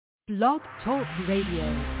Blog Talk Radio.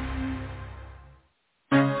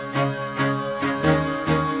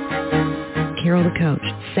 Carol the Coach.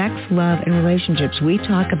 Sex, love, and relationships. We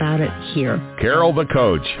talk about it here. Carol the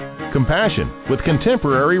Coach. Compassion with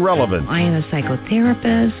contemporary relevance. I am a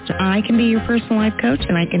psychotherapist. I can be your personal life coach,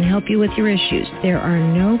 and I can help you with your issues. There are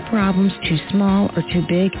no problems too small or too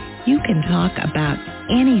big. You can talk about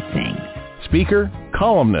anything. Speaker,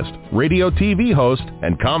 columnist, radio TV host,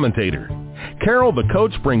 and commentator. Carol the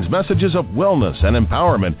Coach brings messages of wellness and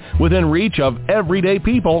empowerment within reach of everyday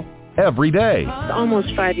people every day.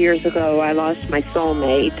 Almost 5 years ago, I lost my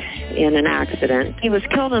soulmate in an accident. He was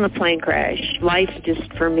killed in a plane crash. Life just,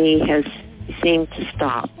 for me, has seemed to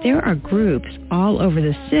stop. There are groups all over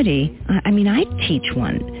the city. I teach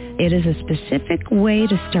one. It is a specific way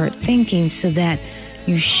to start thinking so that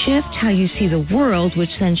you shift how you see the world, which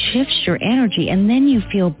then shifts your energy, and then you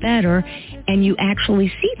feel better and you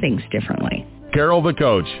actually see things differently. Carol the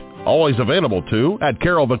Coach. Always available, too, at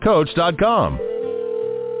carolthecoach.com.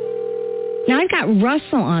 Now, I've got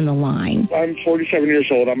Russell on the line. I'm 47 years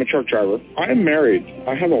old. I'm a truck driver. I'm married.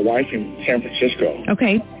 I have a wife in San Francisco.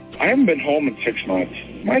 Okay. I haven't been home in 6 months.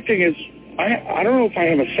 My thing is, I don't know if I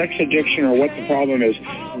have a sex addiction or what the problem is.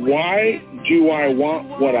 Why do I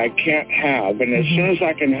want what I can't have? And as soon as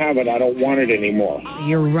I can have it, I don't want it anymore.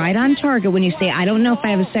 You're right on target when you say, I don't know if I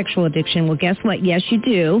have a sexual addiction. Well, guess what? Yes, you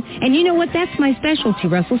do. And you know what? That's my specialty,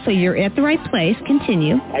 Russell. So you're at the right place.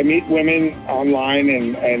 Continue. I meet women online,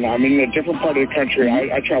 and I'm in a different part of the country.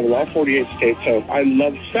 I travel all 48 states, so I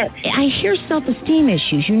love sex. I hear self-esteem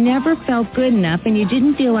issues. You never felt good enough, and you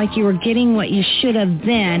didn't feel like you were getting what you should have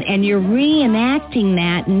then, and you're reenacting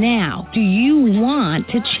that now. Do you want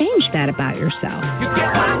to change that about yourself?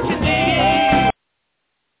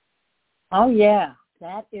 Oh, yeah.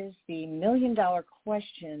 That is the million-dollar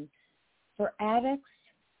question for addicts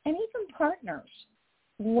and even partners.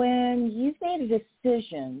 When you've made a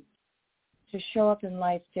decision to show up in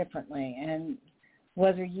life differently, and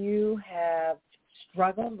whether you have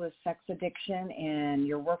struggled with sex addiction and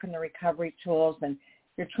you're working the recovery tools and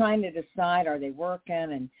you're trying to decide, are they working,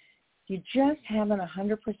 and you just haven't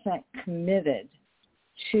 100% committed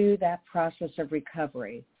to that process of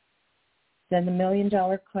recovery, then the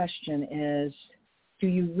million-dollar question is, do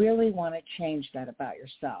you really want to change that about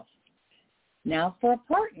yourself? Now, for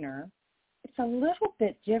a partner, it's a little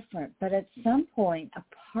bit different, but at some point, a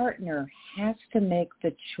partner has to make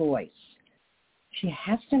the choice. She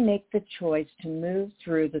has to make the choice to move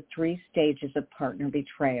through the 3 stages of partner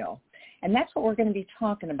betrayal. And that's what we're going to be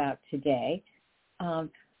talking about today. I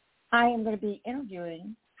am going to be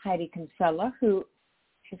interviewing Heidi Kinsella, who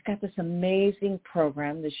has got this amazing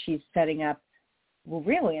program that she's setting up, well,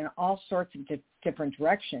 really in all sorts of different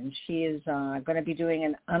directions. She is going to be doing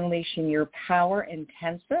an Unleashing Your Power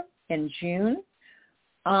intensive in June.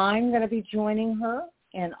 I'm going to be joining her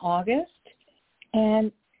in August, and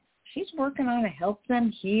she's working on a Help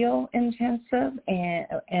Them Heal intensive.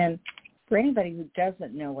 And for anybody who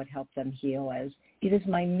doesn't know what Help Them Heal is, it is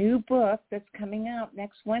my new book that's coming out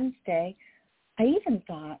next Wednesday. I even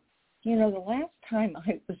thought, the last time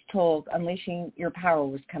I was told Unleashing Your Power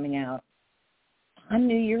was coming out, on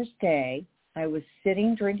New Year's Day, I was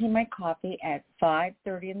sitting drinking my coffee at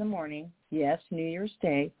 5:30 in the morning. Yes, New Year's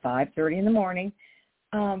Day, 5:30 in the morning.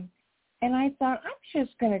 And I thought, I'm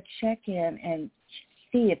just going to check in and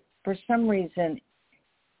see if for some reason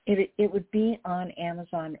it would be on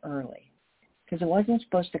Amazon early, because it wasn't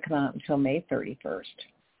supposed to come out until May 31st.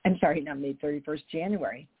 I'm sorry, not May 31st,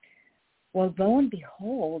 January. Well, lo and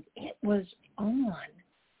behold, it was on,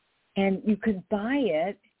 and you could buy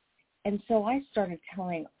it. And so I started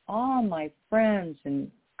telling all my friends and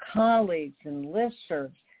colleagues and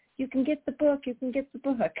listservs, you can get the book, you can get the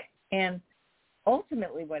book. And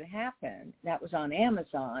ultimately what happened, that was on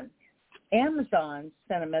Amazon. Amazon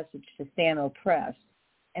sent a message to Sano Press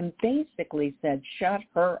and basically said, shut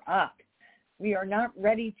her up. We are not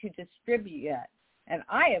ready to distribute yet. And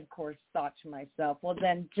I, of course, thought to myself, well,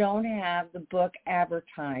 then don't have the book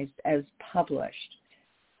advertised as published.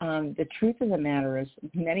 The truth of the matter is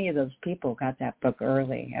many of those people got that book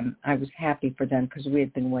early, and I was happy for them because we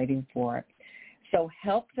had been waiting for it. So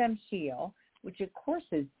Help Them Heal, which, of course,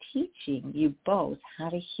 is teaching you both how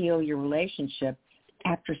to heal your relationship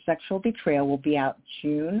after sexual betrayal, will be out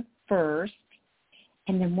June 1st.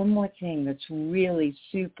 And then one more thing that's really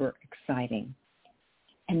super exciting.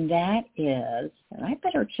 And that is, and I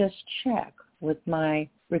better just check with my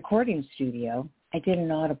recording studio, I did an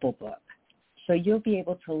Audible book. So you'll be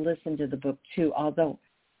able to listen to the book too, although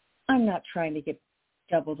I'm not trying to get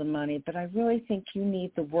double the money, but I really think you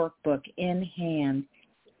need the workbook in hand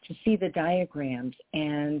to see the diagrams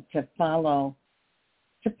and to follow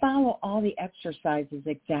to follow all the exercises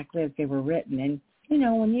exactly as they were written. And, you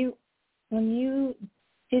know, when you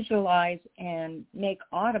visualize and make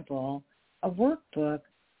audible a workbook,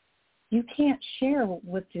 you can't share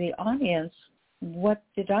with the audience what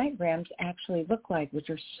the diagrams actually look like, which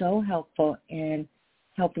are so helpful in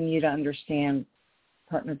helping you to understand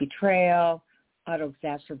partner betrayal,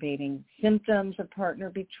 auto-exacerbating symptoms of partner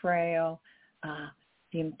betrayal,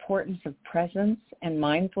 the importance of presence and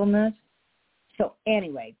mindfulness. So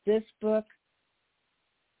anyway, this book,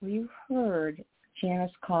 you heard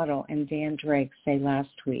Janice Caudill and Dan Drake say last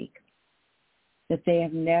week that they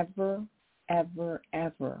have never, ever,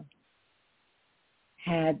 ever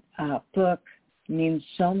had a book mean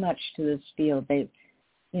so much to this field.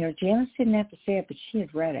 Janice didn't have to say it, but she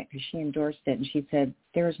had read it because she endorsed it, and she said,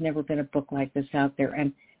 there has never been a book like this out there,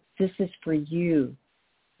 and this is for you,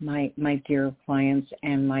 my dear clients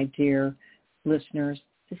and my dear listeners.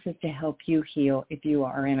 This is to help you heal if you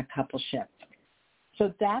are in a coupleship.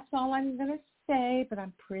 So that's all I'm going to say, but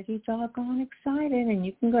I'm pretty doggone excited, and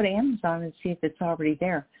you can go to Amazon and see if it's already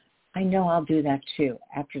there. I know I'll do that too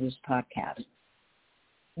after this podcast.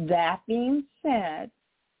 That being said,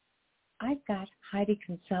 I've got Heidi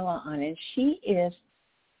Kinsella on, and she is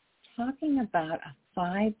talking about a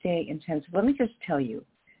 5-day intensive. Let me just tell you,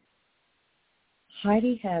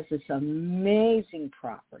 Heidi has this amazing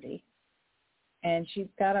property, and she's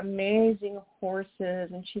got amazing horses,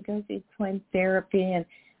 and she does equine therapy,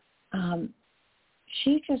 and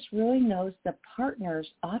she just really knows that partners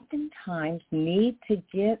oftentimes need to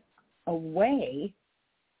get away,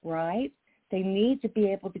 right? They need to be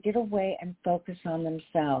able to get away and focus on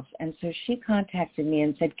themselves. And so she contacted me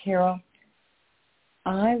and said, Carol,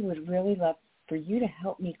 I would really love for you to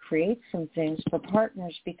help me create some things for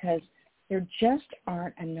partners because there just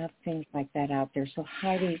aren't enough things like that out there. So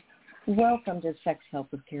Heidi, welcome to Sex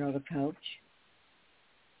Help with Carol the Coach.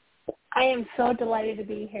 I am so delighted to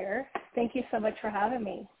be here. Thank you so much for having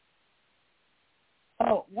me.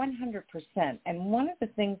 Oh, 100%. And one of the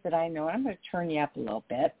things that I know, and I'm going to turn you up a little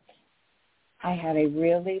bit, I had a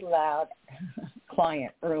really loud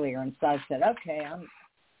client earlier, and so I said, okay,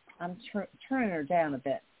 I'm turning her down a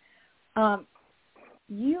bit.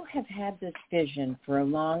 You have had this vision for a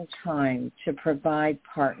long time to provide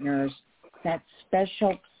partners that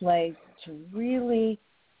special place to really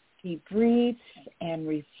debrief and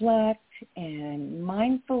reflect and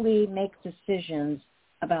mindfully make decisions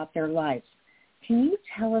about their lives. Can you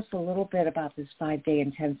tell us a little bit about this 5-day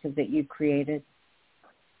intensive that you created?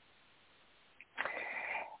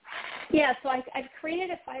 Yeah, so I've created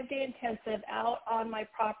a 5-day intensive out on my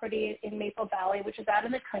property in Maple Valley, which is out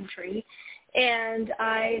in the country. And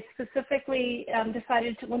I specifically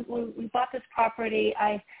decided to, when we bought this property,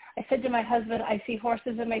 I said to my husband, I see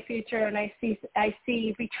horses in my future, and I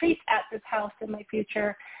see retreats at this house in my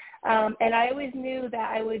future. And I always knew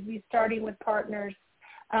that I would be starting with partners.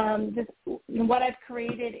 What I've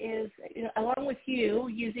created is, along with you,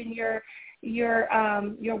 using your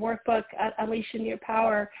workbook, Unleashing Your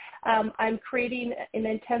Power, I'm creating an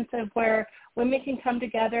intensive where women can come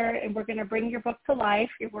together, and we're going to bring your book to life,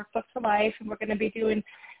 your workbook to life, and we're going to be doing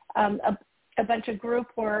a bunch of group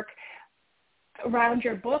work around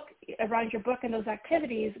your book and those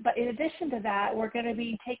activities. But in addition to that, we're going to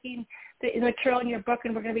be taking the material in your book,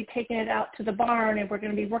 and we're going to be taking it out to the barn, and we're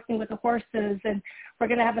going to be working with the horses, and we're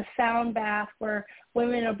going to have a sound bath where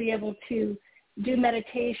women will be able to do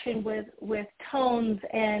meditation with tones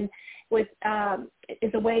and with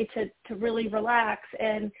is a way to really relax.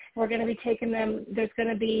 And we're going to be taking them.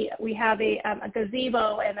 We have a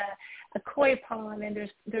gazebo and a koi pond, and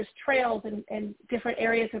there's trails and different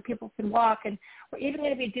areas where people can walk. And we're even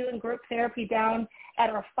going to be doing group therapy down at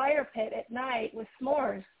our fire pit at night with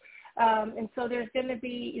s'mores. And so there's going to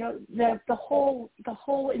be, the whole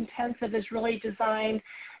intensive is really designed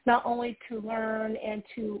not only to learn and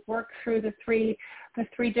to work through the three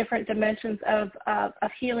different dimensions of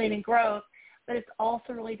healing and growth, but it's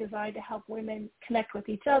also really designed to help women connect with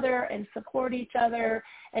each other and support each other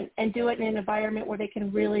and do it in an environment where they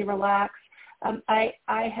can really relax. I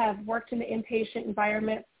have worked in the inpatient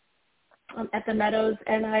environment at the Meadows,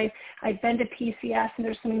 and I've been to PCS, and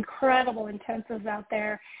there's some incredible intensives out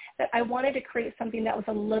there. That I wanted to create something that was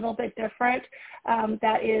a little bit different,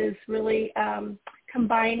 that is really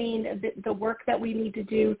combining the work that we need to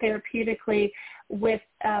do therapeutically with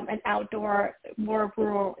an outdoor, more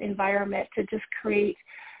rural environment to just create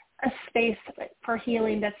a space for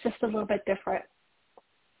healing that's just a little bit different.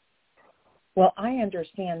 Well, I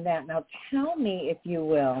understand that. Now tell me, if you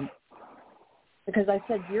will, because I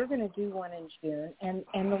said you're going to do one in June,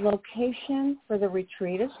 and the location for the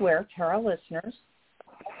retreat is where, to our listeners?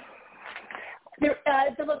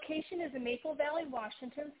 The location is in Maple Valley,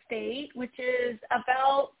 Washington State, which is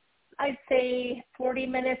about, I'd say, 40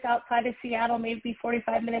 minutes outside of Seattle, maybe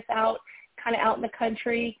 45 minutes out, kind of out in the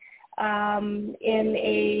country. In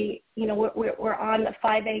a, we're on a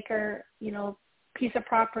 5-acre, piece of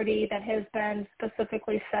property that has been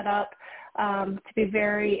specifically set up to be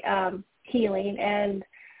very healing, and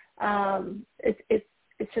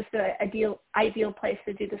it's just an ideal place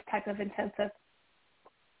to do this type of intensive.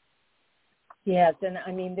 Yes, and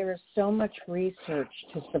I mean, there is so much research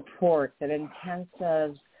to support that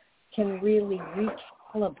intensives can really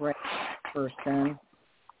recalibrate a person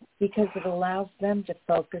because it allows them to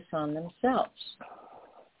focus on themselves.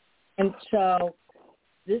 And so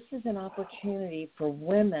this is an opportunity for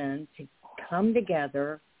women to come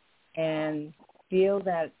together and feel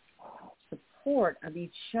that support of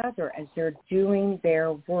each other as they're doing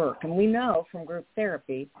their work. And we know from group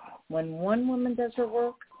therapy, when one woman does her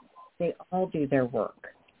work, they all do their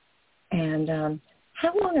work. And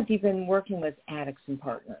how long have you been working with Addicts and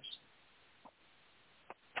Partners?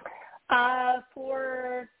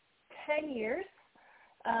 For 10 years.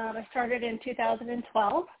 I started in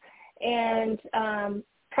 2012. And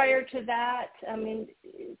prior to that,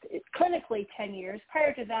 clinically 10 years.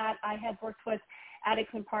 Prior to that, I had worked with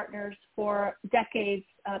Addicts and Partners for decades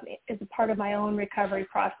as a part of my own recovery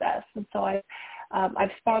process. And so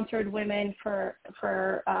I've sponsored women for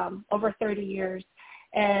over 30 years.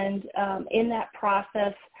 And in that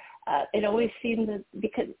process, it always seemed that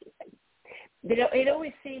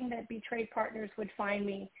Betrayed Partners would find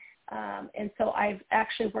me. And so I've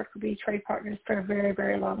actually worked with Betrayed Partners for a very,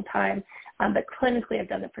 very long time. But clinically, I've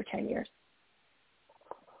done it for 10 years.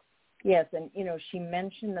 Yes, and, she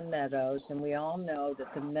mentioned the Meadows, and we all know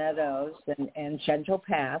that the Meadows and Gentle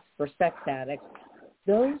Path for sex addicts,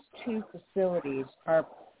 those two facilities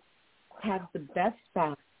have the best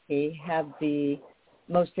faculty, have the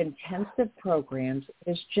most intensive programs.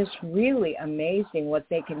 It's just really amazing what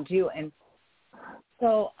they can do. And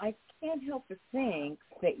so I can't help but think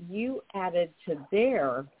that you added to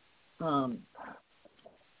their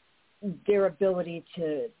ability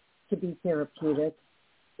to be therapeutic,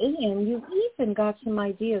 and you even got some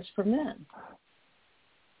ideas for men.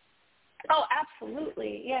 Oh,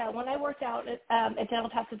 absolutely. Yeah. When I worked out at Gentle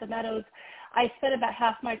Path at the Meadows, I spent about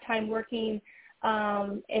half my time working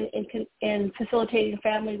in facilitating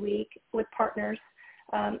Family Week with partners.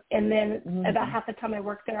 And then about half the time I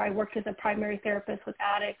worked there, I worked as a primary therapist with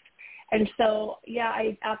addicts. And so, yeah,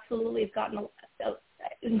 I absolutely have gotten an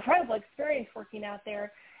incredible experience working out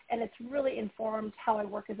there, and it's really informed how I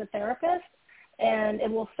work as a therapist, and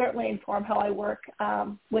it will certainly inform how I work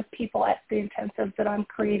with people at the intensives that I'm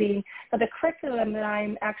creating. But the curriculum that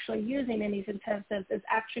I'm actually using in these intensives is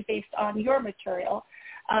actually based on your material,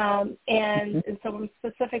 and so I'm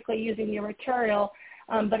specifically using your material.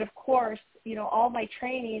 But, of course, all my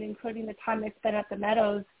training, including the time I spent at the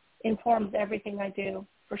Meadows, informs everything I do.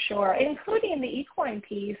 For sure, including the equine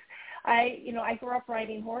piece. I grew up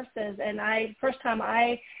riding horses, and first time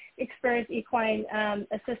I experienced equine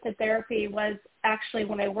assisted therapy was actually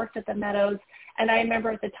when I worked at the Meadows. And I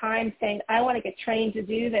remember at the time saying, I want to get trained to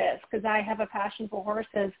do this because I have a passion for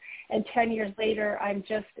horses. And 10 years later,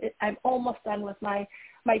 I'm almost done with my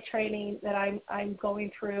training that I'm going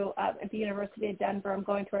through at the University of Denver. I'm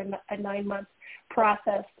going through a 9-month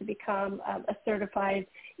process to become a certified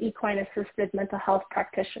equine-assisted mental health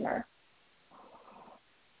practitioner.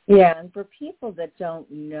 Yeah, and for people that don't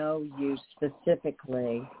know you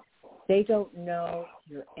specifically, they don't know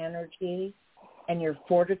your energy and your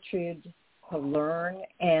fortitude to learn,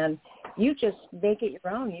 and you just make it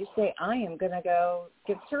your own. You say, I am going to go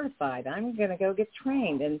get certified. I'm going to go get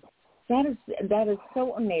trained, and that is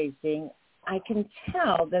so amazing. I can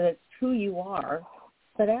tell that it's who you are,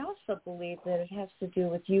 but I also believe that it has to do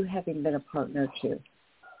with you having been a partner too.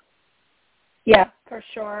 Yeah, for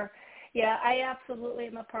sure. Yeah, I absolutely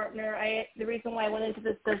am a partner. The reason why I went into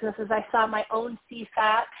this business is I saw my own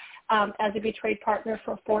CSAT as a Betrayed Partner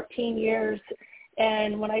for 14 years.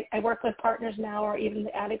 And when I work with partners now, or even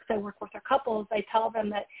the addicts I work with or couples, I tell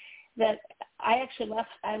them that I actually left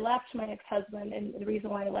my ex-husband, and the reason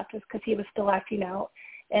why I left is because he was still acting out.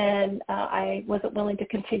 And I wasn't willing to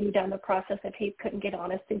continue down the process if he couldn't get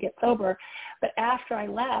honest and get sober. But after I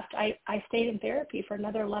left, I stayed in therapy for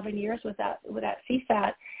another 11 years with that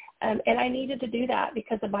CSAT. And I needed to do that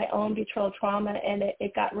because of my own betrayal trauma, and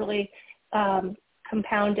it got really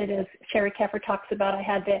compounded, as Sherry Keffer talks about. I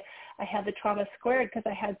had the trauma squared because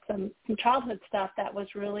I had some childhood stuff that was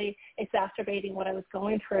really exacerbating what I was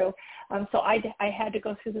going through. So I had to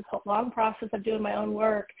go through this whole long process of doing my own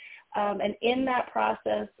work, And in that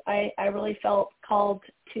process, I really felt called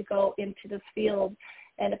to go into this field.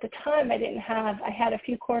 And at the time, I had a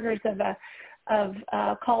few quarters of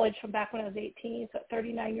college from back when I was 18. So at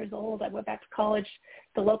 39 years old, I went back to college,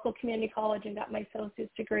 the local community college, and got my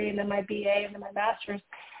associate's degree, and then my BA, and then my master's.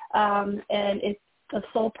 And the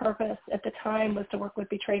sole purpose at the time was to work with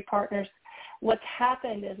betrayed partners. What's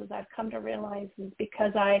happened is I've come to realize is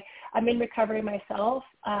because I'm in recovery myself,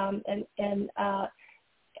 and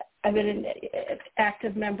I've been an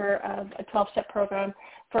active member of a 12-step program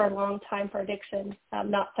for a long time for addiction,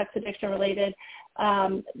 not sex addiction related.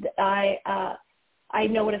 I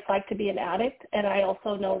know what it's like to be an addict, and I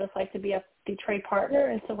also know what it's like to be a betrayed partner.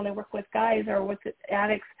 And so when I work with guys or with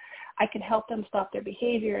addicts, I can help them stop their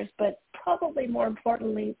behaviors. But probably more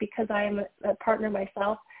importantly, because I am a partner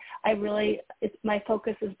myself, my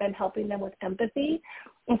focus has been helping them with empathy.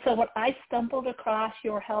 And so when I stumbled across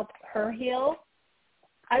your Help Her Heal,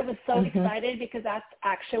 I was so excited because that's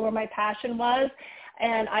actually where my passion was.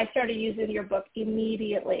 And I started using your book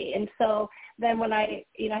immediately. And so then when I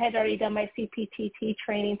had already done my CPTT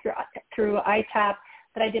training through ITAP,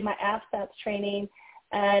 but I did my AFSATS training,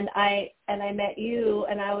 and I met you,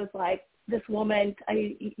 and I was like, this woman,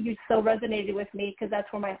 you so resonated with me because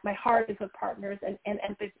that's where my heart is with partners and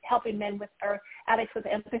empathy, helping men or addicts with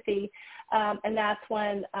empathy. And that's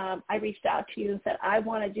when I reached out to you and said, I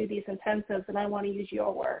want to do these intensives and I want to use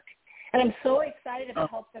your work. And I'm so excited to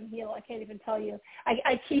help them heal. I can't even tell you.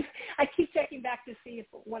 I keep checking back to see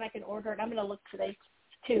when I can order it. I'm going to look today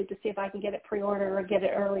too to see if I can get it pre-order or get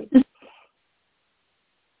it early.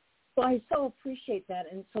 Well, I so appreciate that.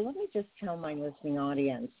 And so let me just tell my listening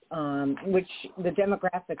audience, which the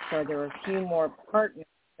demographics are there are a few more partners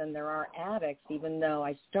than there are addicts, even though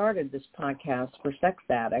I started this podcast for sex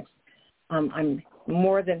addicts. I'm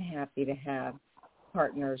more than happy to have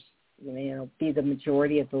partners, be the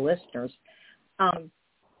majority of the listeners.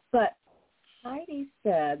 But Heidi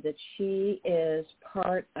said that she is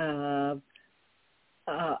part of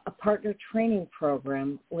a partner training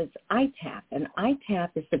program with ITAP, and ITAP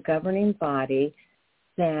is the governing body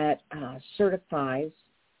that certifies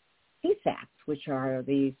CSATs, which are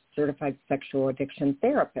the Certified Sexual Addiction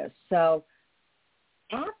Therapists. So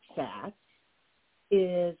AFSATS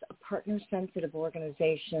is a partner-sensitive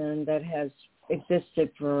organization that has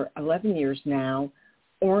existed for 11 years now,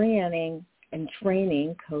 orienting and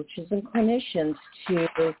training coaches and clinicians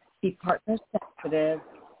to be partner-sensitive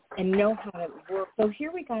and know how to work. So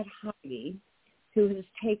here we got Heidi, who has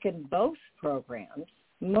taken both programs.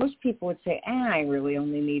 Most people would say, I really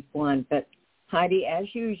only need one. But Heidi,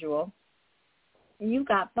 as usual, you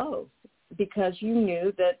got both because you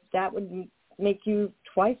knew that would make you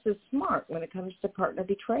twice as smart when it comes to partner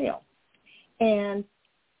betrayal. And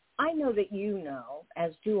I know that you know,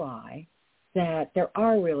 as do I, that there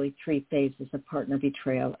are really 3 phases of partner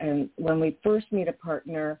betrayal. And when we first meet a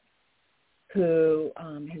partner who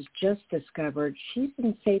has just discovered she's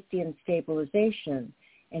in safety and stabilization,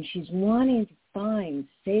 and she's wanting to find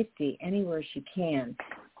safety anywhere she can.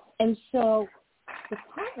 And so the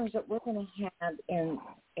partners that we're going to have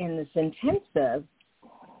in this intensive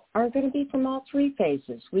are going to be from all 3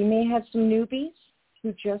 phases. We may have some newbies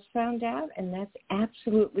who just found out, and that's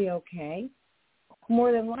absolutely okay.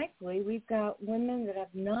 More than likely, we've got women that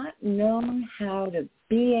have not known how to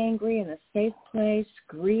be angry in a safe place,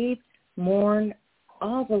 grieve, mourn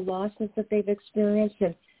all the losses that they've experienced.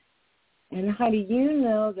 And Heidi, you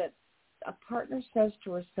know that a partner says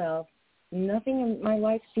to herself, nothing in my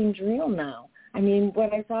life seems real now. I mean,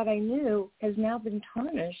 what I thought I knew has now been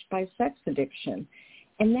tarnished by sex addiction.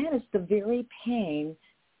 And that is the very pain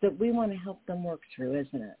that we want to help them work through,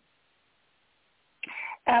 isn't it?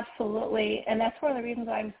 Absolutely. And that's one of the reasons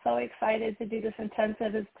I'm so excited to do this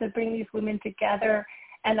intensive is to bring these women together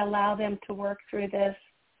and allow them to work through this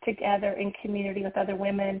together in community with other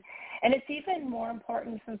women. And it's even more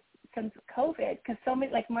important since COVID, because so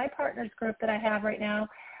many, like my partners group that I have right now,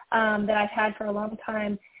 that I've had for a long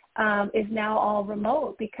time, is now all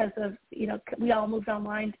remote because of, we all moved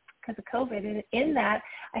online because of COVID. And in that,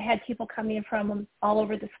 I had people coming from all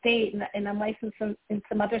over the state, and I'm licensed in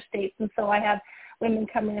some other states. And so I have women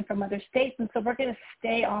coming in from other states. And so we're going to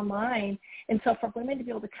stay online. And so for women to be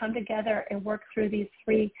able to come together and work through these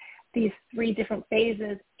three different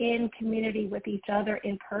phases in community with each other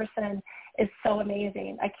in person is so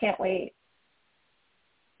amazing. I can't wait.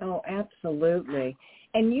 Oh, absolutely.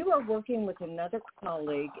 And you are working with another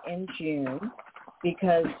colleague in June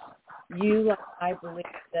because I believe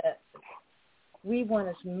that we want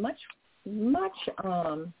as much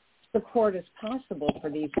support as possible for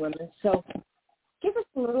these women. So give us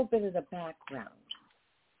a little bit of the background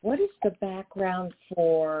what is the background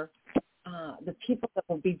for the people that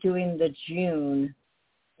will be doing the June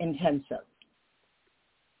intensive?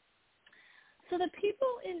 So the people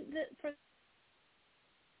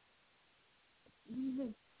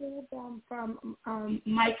pulled them from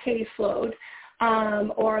my caseload,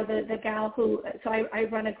 or the gal who. So I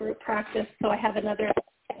run a group practice. So I have another.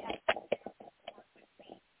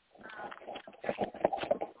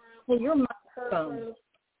 Well, your microphone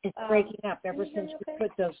is breaking up ever since you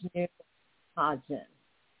put those new pods in.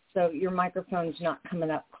 So your microphone's not coming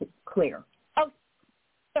up clear. Oh,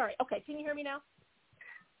 sorry. Okay, can you hear me now?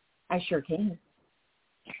 I sure can.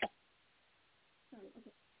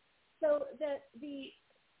 So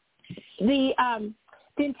the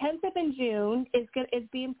intensive in June is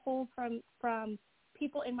being pulled from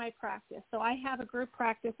people in my practice. So I have a group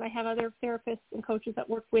practice. I have other therapists and coaches that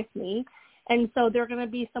work with me, and so there are going to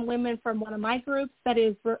be some women from one of my groups that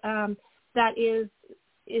is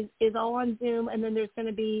all on Zoom, and then there's going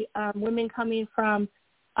to be women coming from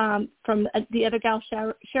the other gal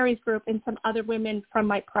Sherry's group and some other women from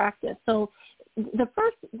my practice. So the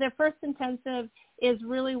first intensive is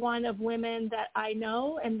really one of women that I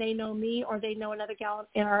know, and they know me, or they know another gal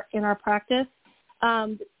in our practice.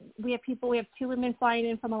 We have 2 women flying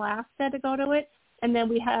in from Alaska to go to it, and then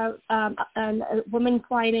we have a woman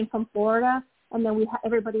flying in from Florida, and then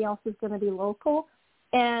everybody else is going to be local.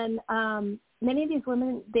 And many of these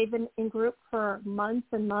women, they've been in group for months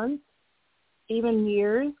and months, even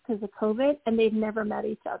years because of COVID, and they've never met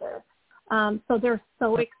each other. So they're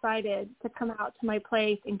so excited to come out to my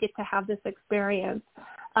place and get to have this experience.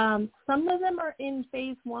 Some of them are in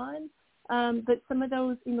phase 1, but some of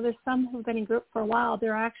those, there's some who've been in group for a while.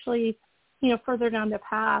 They're actually, further down the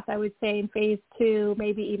path, I would say in phase 2,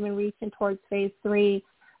 maybe even reaching towards phase 3.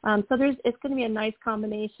 So it's going to be a nice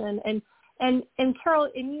combination. And Carol,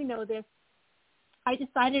 and you know this, I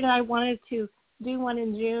decided I wanted to do one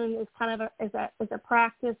in June as kind of as a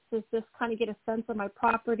practice to just kind of get a sense of my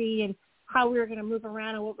property and how we were going to move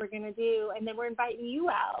around and what we're going to do. And then we're inviting you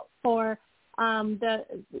out for the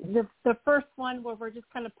first one where we're just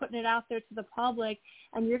kind of putting it out there to the public,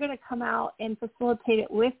 and you're going to come out and facilitate it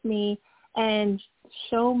with me and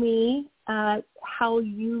show me how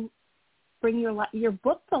you bring your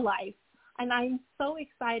book to life. And I'm so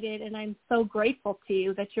excited, and I'm so grateful to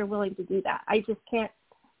you that you're willing to do that. I just can't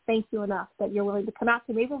thank you enough that you're willing to come out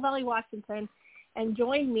to Maple Valley, Washington, and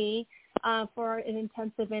join me for an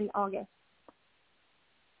intensive in August.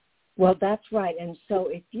 Well, that's right. And so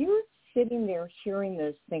if you're sitting there hearing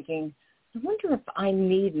this thinking, I wonder if I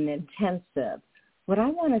need an intensive, what I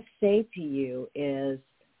want to say to you is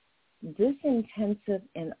this intensive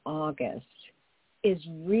in August is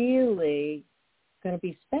really going to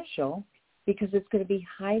be special because it's going to be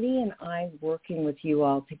Heidi and I working with you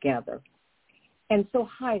all together. And so,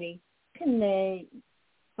 Heidi, can they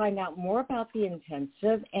find out more about the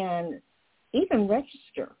intensive and even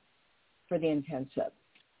register for the intensive?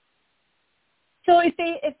 So if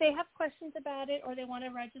they have questions about it or they want to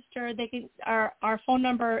register, they can. Our phone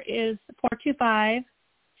number is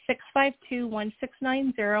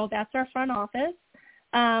 425-652-1690. That's our front office.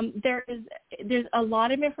 There's a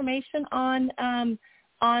lot of information on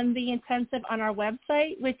the intensive on our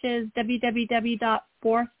website, which is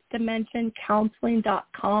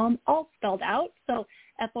www.fourthdimensioncounseling.com, all spelled out. So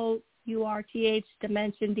FOURTH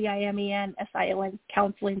Dimension DIMENSION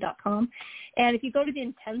counseling.com. And if you go to the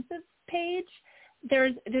intensive page,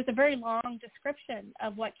 there's a very long description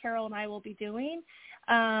of what Carol and I will be doing.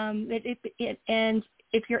 And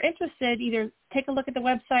if you're interested, either take a look at the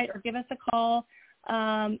website or give us a call,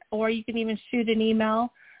 or you can even shoot an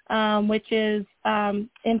email, which is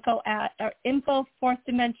info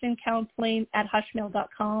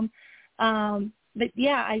fourthdimensioncounseling@hushmail.com. But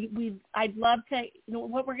yeah, I'd love to.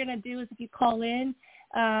 What we're going to do is if you call in,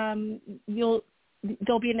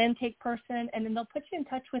 there'll be an intake person, and then they'll put you in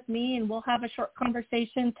touch with me, and we'll have a short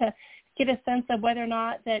conversation to get a sense of whether or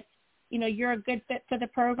not that you're a good fit for the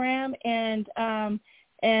program, and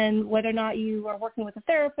whether or not you are working with a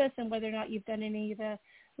therapist, and whether or not you've done any of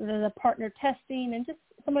the partner testing, and just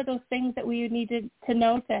some of those things that we needed to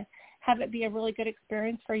know to have it be a really good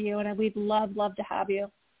experience for you. And we'd love to have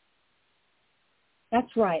you.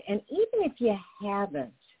 That's right. And even if you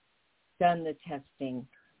haven't done the testing,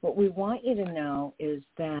 what we want you to know is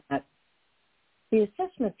that the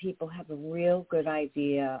assessment people have a real good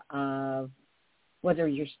idea of whether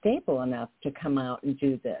you're stable enough to come out and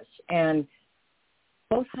do this. And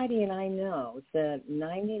both Heidi and I know that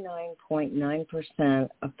 99.9%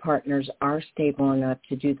 of partners are stable enough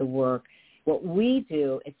to do the work. What we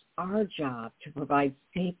do, it's our job to provide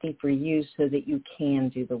safety for you so that you can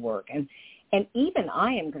do the work. And And even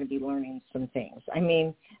I am going to be learning some things. I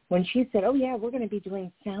mean, when she said, oh, yeah, we're going to be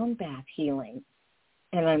doing sound bath healing.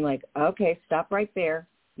 And I'm like, okay, stop right there.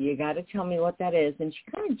 You got to tell me what that is. And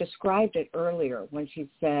she kind of described it earlier when she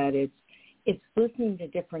said it's listening to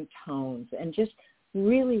different tones and just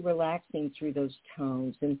really relaxing through those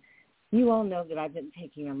tones. And you all know that I've been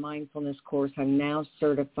taking a mindfulness course. I'm now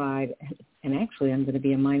certified, and actually I'm going to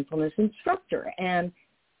be a mindfulness instructor. And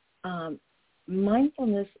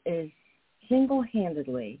mindfulness is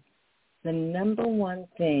single-handedly the number one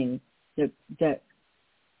thing that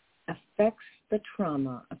affects the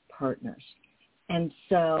trauma of partners. And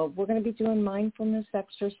so we're going to be doing mindfulness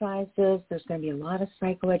exercises. There's going to be a lot of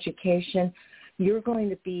psychoeducation. You're going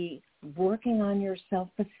to be working on your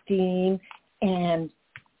self-esteem and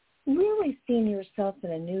really seeing yourself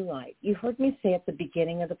in a new light. You heard me say at the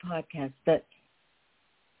beginning of the podcast that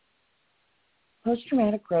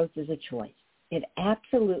post-traumatic growth is a choice. It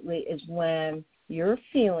absolutely is when you're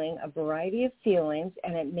feeling a variety of feelings,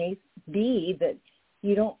 and it may be that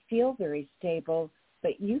you don't feel very stable,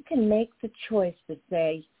 but you can make the choice to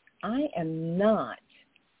say, I am not,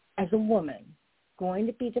 as a woman, going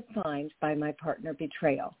to be defined by my partner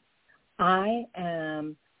betrayal. I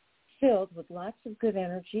am filled with lots of good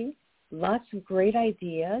energy, lots of great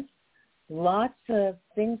ideas, lots of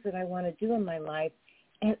things that I want to do in my life,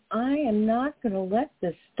 and I am not going to let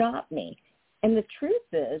this stop me. And the truth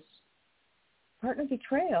is, partner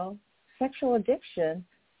betrayal, sexual addiction,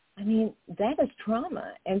 I mean, that is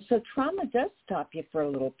trauma. And so trauma does stop you for a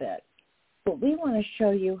little bit. But we want to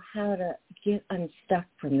show you how to get unstuck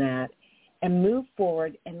from that and move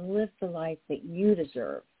forward and live the life that you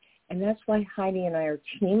deserve. And that's why Heidi and I are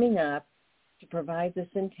teaming up to provide this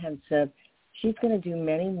intensive. She's going to do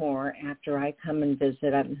many more after I come and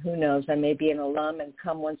visit. Who knows, I may be an alum and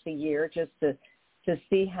come once a year just to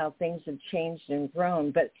see how things have changed and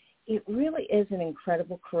grown. But it really is an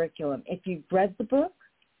incredible curriculum. If you've read the book,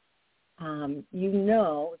 you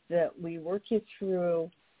know that we work you through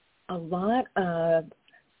a lot of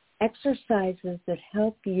exercises that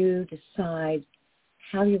help you decide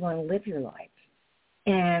how you want to live your life.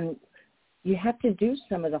 And you have to do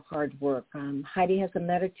some of the hard work. Heidi has a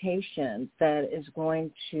meditation that is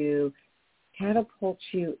going to catapult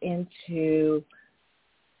you into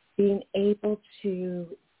being able to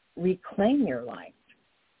reclaim your life.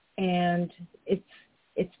 And it's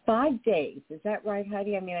 5 days. Is that right,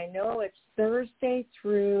 Heidi? I mean, I know it's Thursday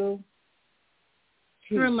through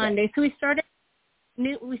Tuesday. Through Monday. So we start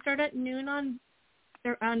at noon on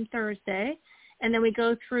Thursday, and then we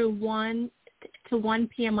go through 1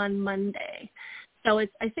 p.m. on Monday. So I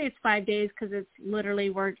say it's 5 days because it's literally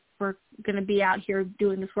we're going to be out here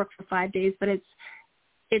doing this work for 5 days, but it's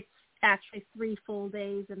actually 3 full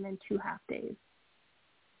days and then 2 half days.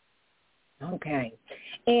 Okay.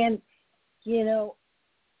 And, you know,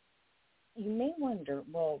 you may wonder,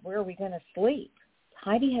 well, where are we going to sleep?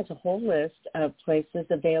 Heidi has a whole list of places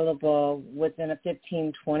available within a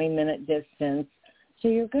 15, 20-minute distance. So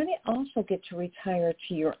you're going to also get to retire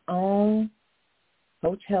to your own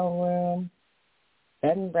hotel room,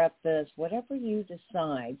 bed and breakfast, whatever you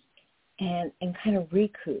decide, and kind of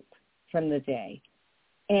recoup from the day.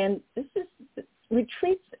 And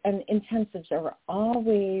retreats and intensives are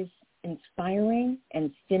always inspiring and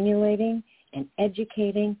stimulating and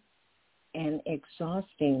educating and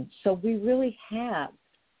exhausting. So we've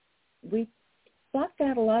blocked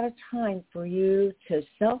out a lot of time for you to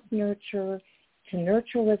self-nurture, to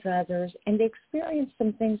nurture with others, and to experience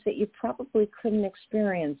some things that you probably couldn't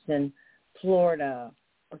experience in Florida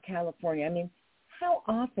or California. I mean, how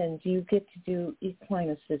often do you get to do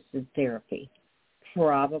equine-assisted therapy?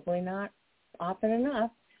 Probably not often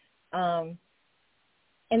enough.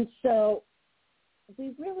 And so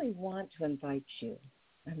we really want to invite you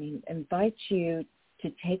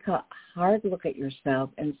to take a hard look at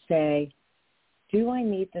yourself and say, do I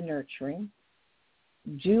need the nurturing?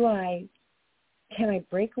 Can I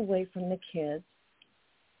break away from the kids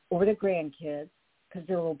or the grandkids? Because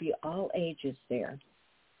there will be all ages there.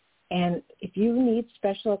 And if you need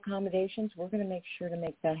special accommodations, we're going to make sure to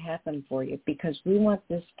make that happen for you, because we want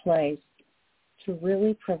this place to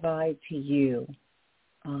really provide to you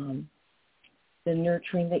the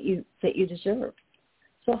nurturing that you deserve.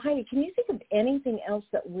 So, Heidi, can you think of anything else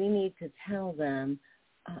that we need to tell them?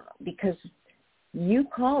 Because you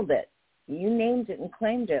called it. You named it and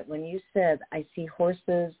claimed it when you said, I see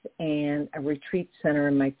horses and a retreat center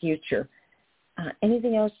in my future.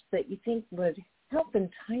 Anything else that you think would help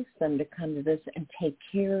entice them to come to this and take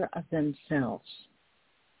care of themselves?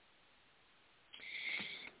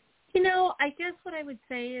 You know, I guess what I would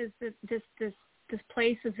say is that this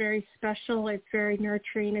place is very special. It's very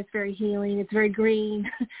nurturing. It's very healing. It's very green.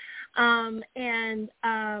 I'm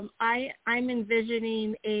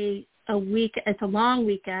envisioning a week. It's a long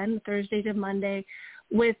weekend, Thursday to Monday,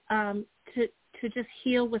 with to just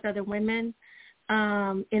heal with other women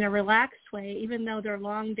in a relaxed way, even though they're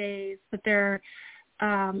long days. But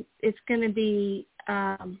it's going to be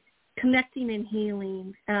connecting and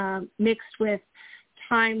healing mixed with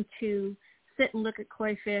time to sit and look at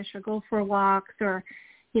koi fish or go for walks or,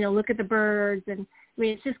 look at the birds. And I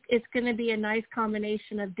mean, it's going to be a nice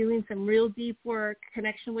combination of doing some real deep work,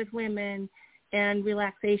 connection with women, and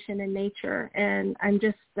relaxation in nature. And I'm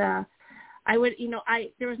just, there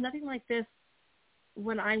was nothing like this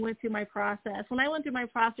when I went through my process. When I went through my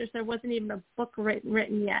process, there wasn't even a book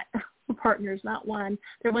written yet for partners, not one.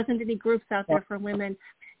 There wasn't any groups out there for women.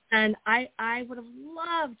 And I would have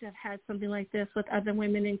loved to have had something like this with other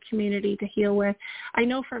women in community to heal with. I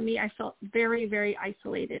know for me, I felt very, very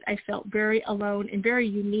isolated. I felt very alone and very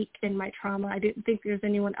unique in my trauma. I didn't think there's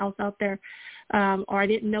anyone else out there, or I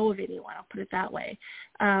didn't know of anyone, I'll put it that way.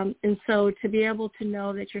 And so to be able to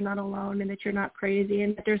know that you're not alone and that you're not crazy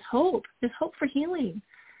and that there's hope for healing.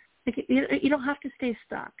 Like, you don't have to stay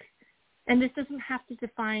stuck. And this doesn't have to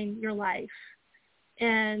define your life.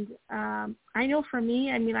 And I know for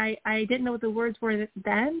me, I mean, I didn't know what the words were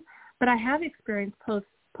then, but I have experienced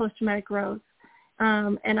post-traumatic growth.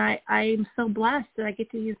 And I'm so blessed that I get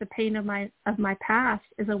to use the pain of my past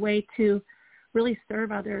as a way to really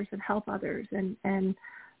serve others and help others and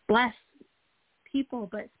bless people,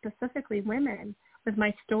 but specifically women, with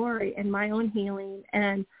my story and my own healing.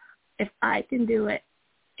 And if I can do it,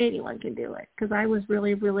 anyone can do it. Because I was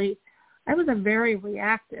really, really, I was a very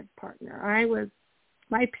reactive partner.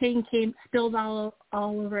 My pain spilled all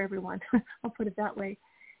over everyone. I'll put it that way,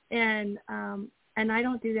 and I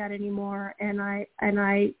don't do that anymore. And I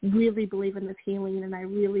really believe in this healing, and I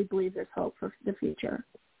really believe there's hope for the future.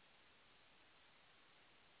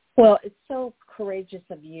 Well, it's so courageous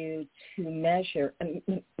of you to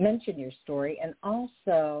mention your story, and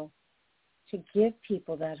also to give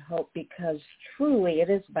people that hope, because truly it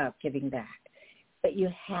is about giving back. But you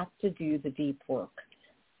have to do the deep work.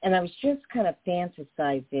 And I was just kind of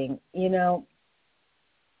fantasizing, you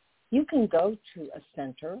can go to a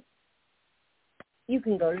center, you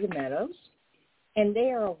can go to the Meadows, and they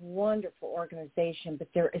are a wonderful organization, but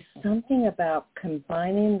there is something about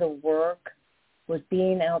combining the work with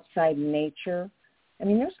being outside nature. I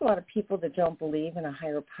mean, there's a lot of people that don't believe in a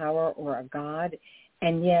higher power or a God,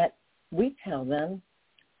 and yet we tell them,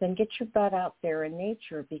 then get your butt out there in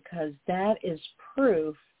nature, because that is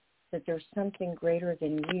proof that there's something greater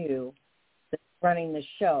than you that's running the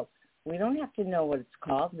show. We don't have to know what it's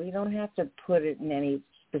called. We don't have to put it in any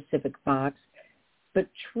specific box. But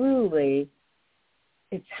truly,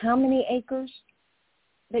 it's how many acres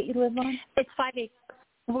that you live on? It's 5 acres.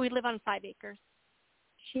 We live on 5 acres.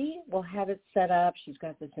 She will have it set up. She's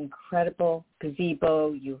got this incredible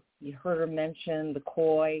gazebo. You heard her mention the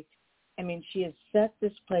koi. I mean, she has set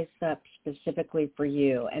this place up specifically for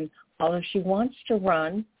you. And although she wants to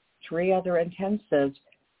run 3 other intensives,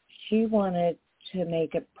 she wanted to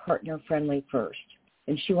make it partner-friendly first.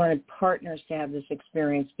 And she wanted partners to have this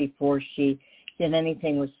experience before she did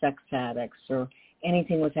anything with sex addicts or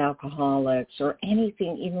anything with alcoholics or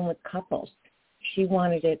anything even with couples. She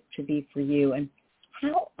wanted it to be for you. And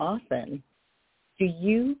how often do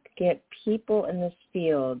you get people in this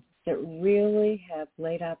field that really have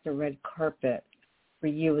laid out the red carpet for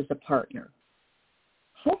you as a partner?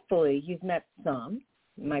 Hopefully you've met some.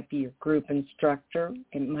 It might be your group instructor.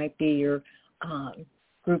 It might be your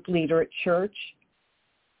group leader at church.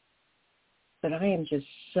 But I am just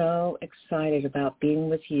so excited about being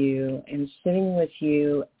with you and sitting with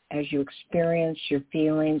you as you experience your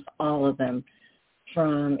feelings, all of them,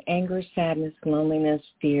 from anger, sadness, loneliness,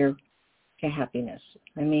 fear, to happiness.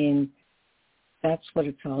 I mean, that's what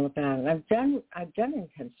it's all about. And I've done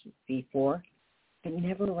intensives before, but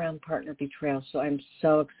never around partner betrayal. So I'm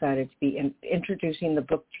so excited to be introducing the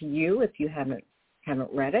book to you if you haven't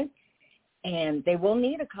read it. And they will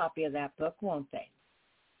need a copy of that book, won't they?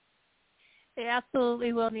 They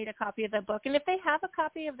absolutely will need a copy of the book. And if they have a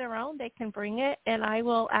copy of their own, they can bring it. And I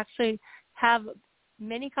will actually have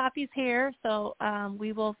many copies here. So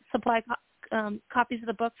we will supply copies of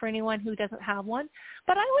the book for anyone who doesn't have one.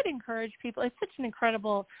 But I would encourage people. It's such an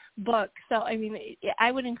incredible book. So, I mean,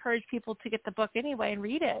 I would encourage people to get the book anyway and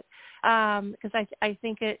read it, because I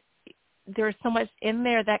think there's so much in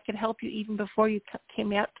there that could help you even before you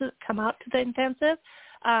come out to the intensive.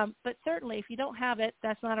 But certainly, if you don't have it,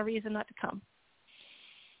 that's not a reason not to come.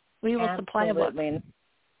 We will supply a book.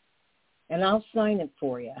 And I'll sign it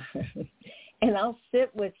for you. And I'll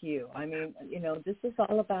sit with you. I mean, this is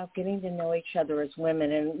all about getting to know each other as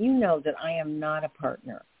women. And you know that I am not a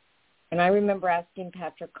partner. And I remember asking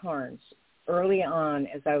Patrick Carnes early on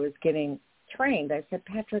as I was getting trained, I said,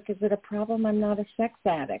 Patrick, is it a problem I'm not a sex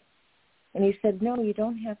addict? And he said, no, you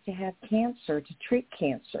don't have to have cancer to treat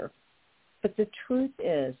cancer. But the truth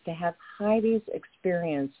is, to have Heidi's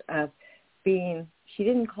experience of being, she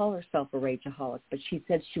didn't call herself a rageaholic, but she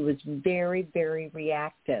said she was very, very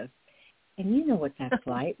reactive. And you know what that's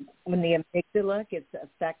like when the amygdala gets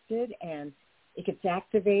affected and it gets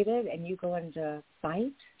activated and you go into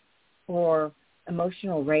fight or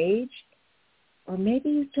emotional rage, or maybe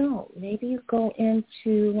you don't. Maybe you go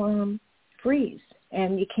into freeze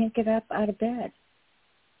and you can't get up out of bed.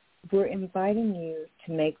 We're inviting you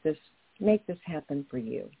to make this happen for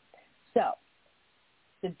you. So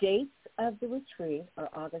the dates of the retreat are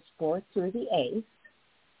August 4th through the 8th.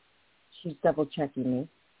 She's double-checking me.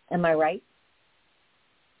 Am I right?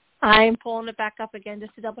 I'm pulling it back up again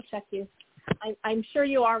just to double-check you. I'm sure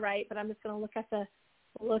you are right, but I'm just going to look at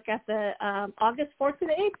the August 4th to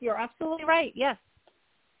the 8th. You're absolutely right. Yes.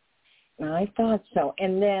 I thought so.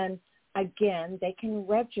 And then, again, they can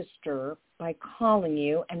register by calling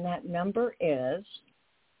you, and that number is?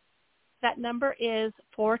 That number is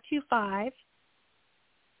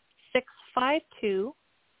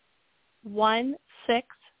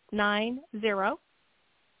 425-652-1690.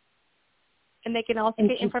 And they can also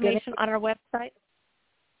get information on our website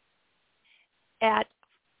at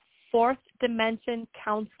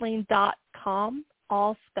fourthdimensioncounseling.com,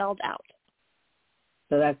 all spelled out.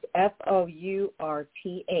 So that's Fourth.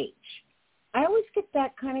 I always get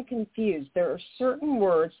that kind of confused. There are certain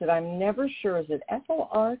words that I'm never sure. Is it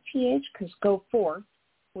Forth? Because go forth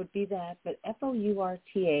would be that, but Fourth,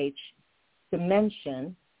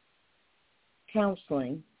 dimension,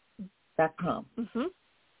 counseling.com. Mm-hmm.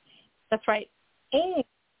 That's right. And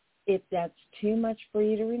if that's too much for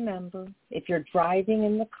you to remember, if you're driving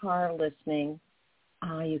in the car listening,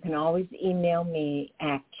 you can always email me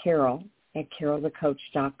at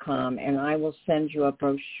carolthecoach.com, and I will send you a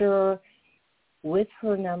brochure with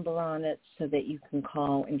her number on it so that you can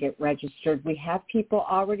call and get registered. We have people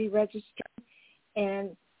already registered,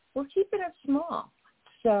 and we're keeping it small.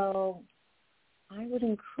 So I would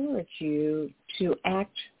encourage you to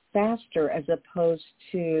act faster as opposed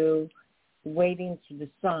to waiting to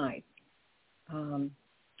decide.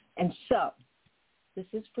 And so this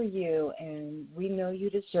is for you, and we know you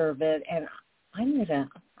deserve it. And I'm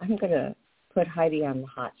gonna put Heidi on the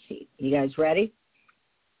hot seat. You guys ready?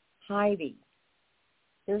 Heidi,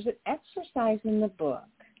 there's an exercise in the book,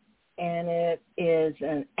 and it is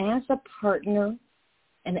an as a partner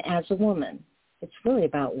and as a woman. It's really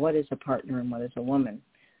about what is a partner and what is a woman.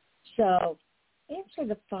 So answer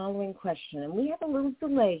the following question. And we have a little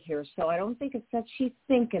delay here, so I don't think it's that she's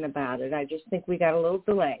thinking about it. I just think we got a little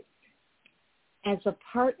delay. As a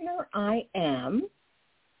partner, I am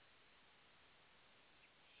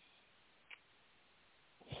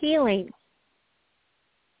healing.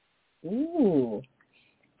 Ooh.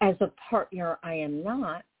 As a partner, I am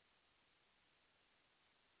not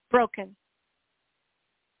broken.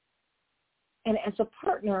 And as a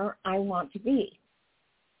partner, I want to be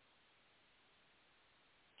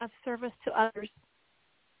of service to others.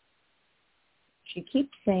 She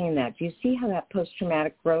keeps saying that. Do you see how that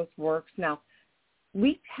post-traumatic growth works? Now,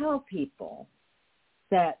 we tell people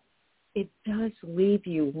that it does leave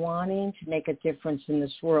you wanting to make a difference in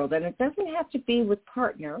this world. And it doesn't have to be with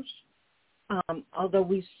partners, although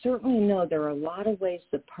we certainly know there are a lot of ways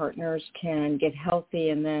that partners can get healthy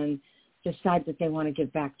and then decide that they want to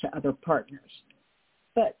give back to other partners.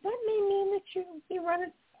 But that may mean that you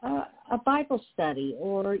run a Bible study,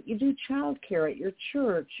 or you do child care at your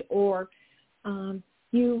church, or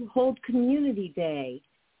you hold community day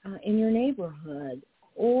in your neighborhood,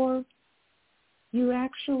 or you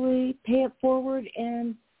actually pay it forward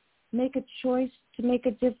and make a choice to make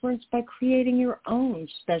a difference by creating your own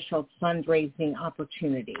special fundraising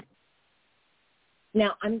opportunity.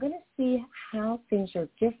 Now, I'm going to see how things are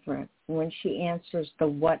different when she answers the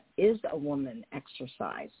what is a woman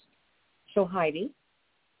exercise. So, Heidi,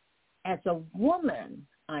 as a woman,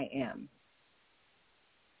 I am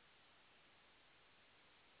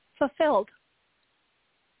fulfilled.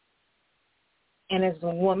 And as a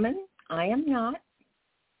woman, I am not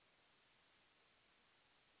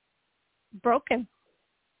broken.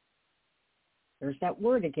 There's that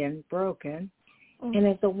word again, broken. Mm-hmm. And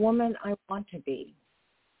as a woman, I want to be.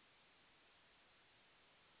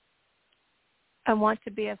 I want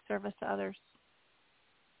to be of service to others.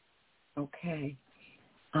 Okay.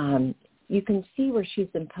 You can see where she's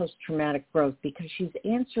in post-traumatic growth because she's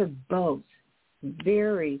answered both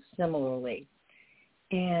very similarly.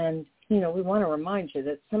 And, you know, we want to remind you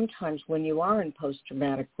that sometimes when you are in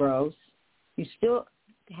post-traumatic growth, you still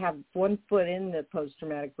have one foot in the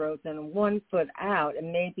post-traumatic growth and one foot out,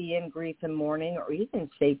 and maybe in grief and mourning or even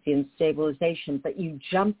safety and stabilization, but you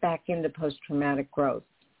jump back into post-traumatic growth.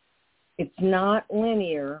 It's not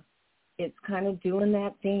linear. It's kind of doing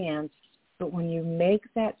that dance, but when you make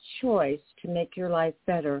that choice to make your life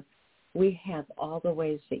better, we have all the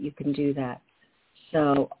ways that you can do that.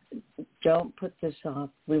 So don't put this off.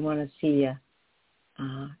 We want to see you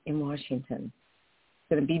in Washington. It's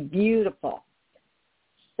going to be beautiful.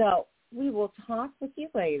 So we will talk with you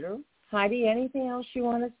later. Heidi, anything else you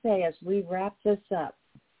want to say as we wrap this up?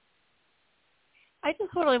 I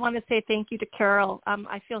just really want to say thank you to Carol.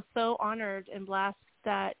 I feel so honored and blessed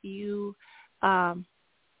that you're willing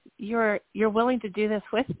to do this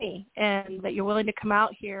with me, and that you're willing to come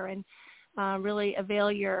out here and really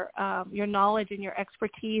avail your knowledge and your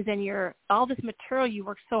expertise and all this material you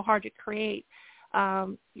worked so hard to create.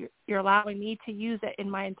 You're allowing me to use it in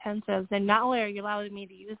my intensives, and not only are you allowing me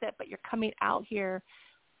to use it, but you're coming out here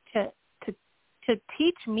to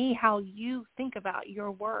teach me how you think about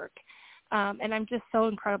your work. And I'm just so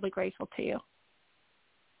incredibly grateful to you.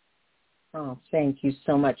 Oh, thank you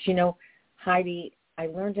so much. You know, Heidi, I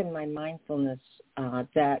learned in my mindfulness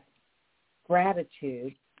that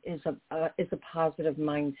gratitude is a positive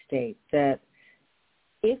mind state, that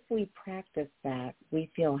if we practice that, we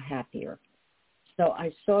feel happier. So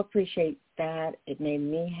I so appreciate that. It made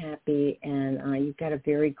me happy, and you've got a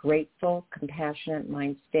very grateful, compassionate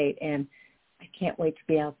mind state, and I can't wait to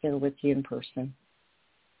be out there with you in person.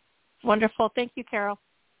 Wonderful. Thank you, Carol.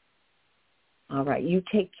 All right. You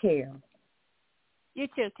take care. You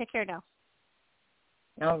too. Take care now.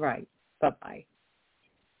 All right. Bye-bye.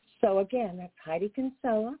 So, again, that's Heidi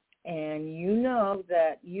Kinsella, and you know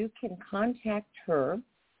that you can contact her.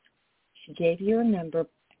 She gave you a number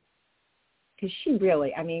because she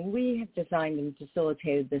really, I mean, we have designed and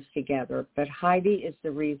facilitated this together, but Heidi is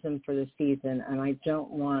the reason for the season, and I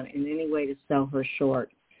don't want in any way to sell her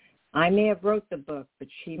short. I may have wrote the book, but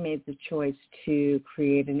she made the choice to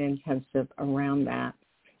create an intensive around that.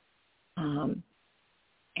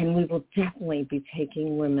 And we will definitely be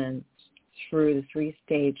taking women through the 3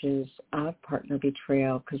 stages of partner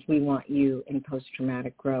betrayal because we want you in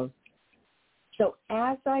post-traumatic growth. So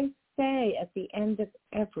as I say at the end of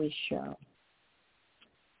every show,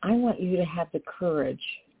 I want you to have the courage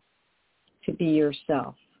to be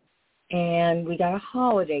yourself. And we got a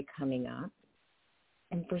holiday coming up.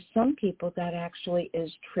 And for some people, that actually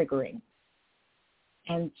is triggering.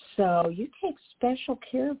 And so you take special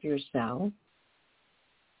care of yourself.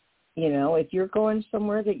 You know, if you're going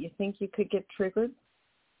somewhere that you think you could get triggered,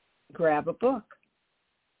 grab a book.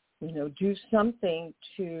 You know, do something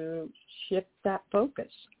to shift that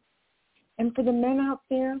focus. And for the men out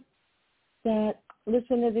there that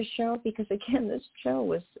listen to the show, because, again, this show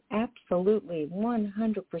was absolutely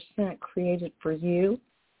 100% created for you.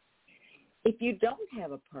 If you don't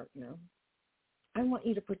have a partner, I want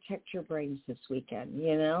you to protect your brains this weekend.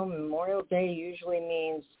 You know, Memorial Day usually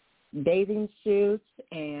means bathing suits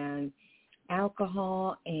and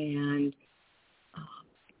alcohol and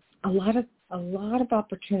a lot of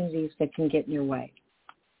opportunities that can get in your way.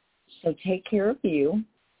 So take care of you.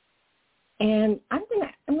 And I'm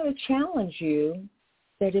gonna challenge you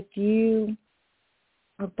that if you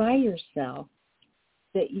are by yourself,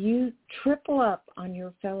 that you triple up on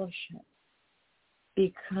your fellowship.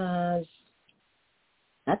 Because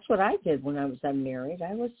that's what I did when I was unmarried.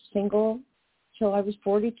 I was single till I was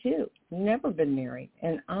 42, never been married.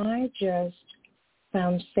 And I just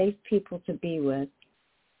found safe people to be with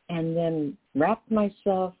and then wrapped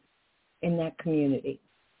myself in that community.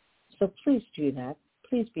 So please do that.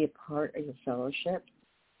 Please be a part of your fellowship.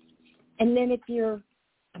 And then if you're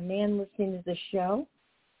a man listening to the show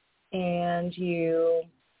and you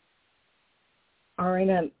are in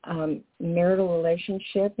a marital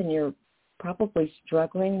relationship and you're probably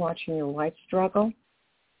struggling, watching your wife struggle,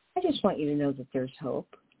 I just want you to know that there's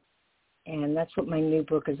hope. And that's what my new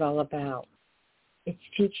book is all about. It's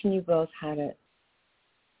teaching you both how to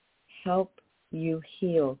help you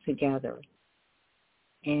heal together.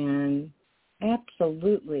 And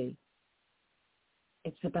absolutely,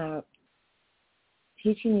 it's about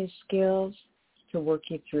teaching you skills to work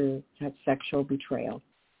you through that sexual betrayal.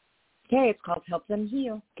 Okay, it's called Help Them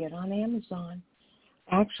Heal. Get on Amazon.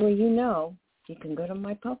 Actually, you know, you can go to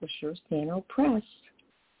my publisher, Sano Press,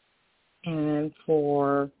 and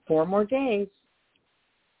for 4 more days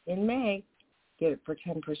in May, get it for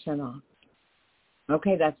 10% off.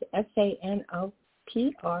 Okay, that's SANOPRESS.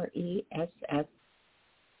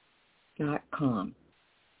 sex.com.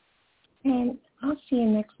 And I'll see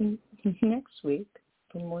you next week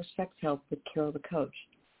for more sex help with Carol the Coach.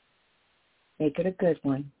 Make it a good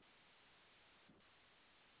one.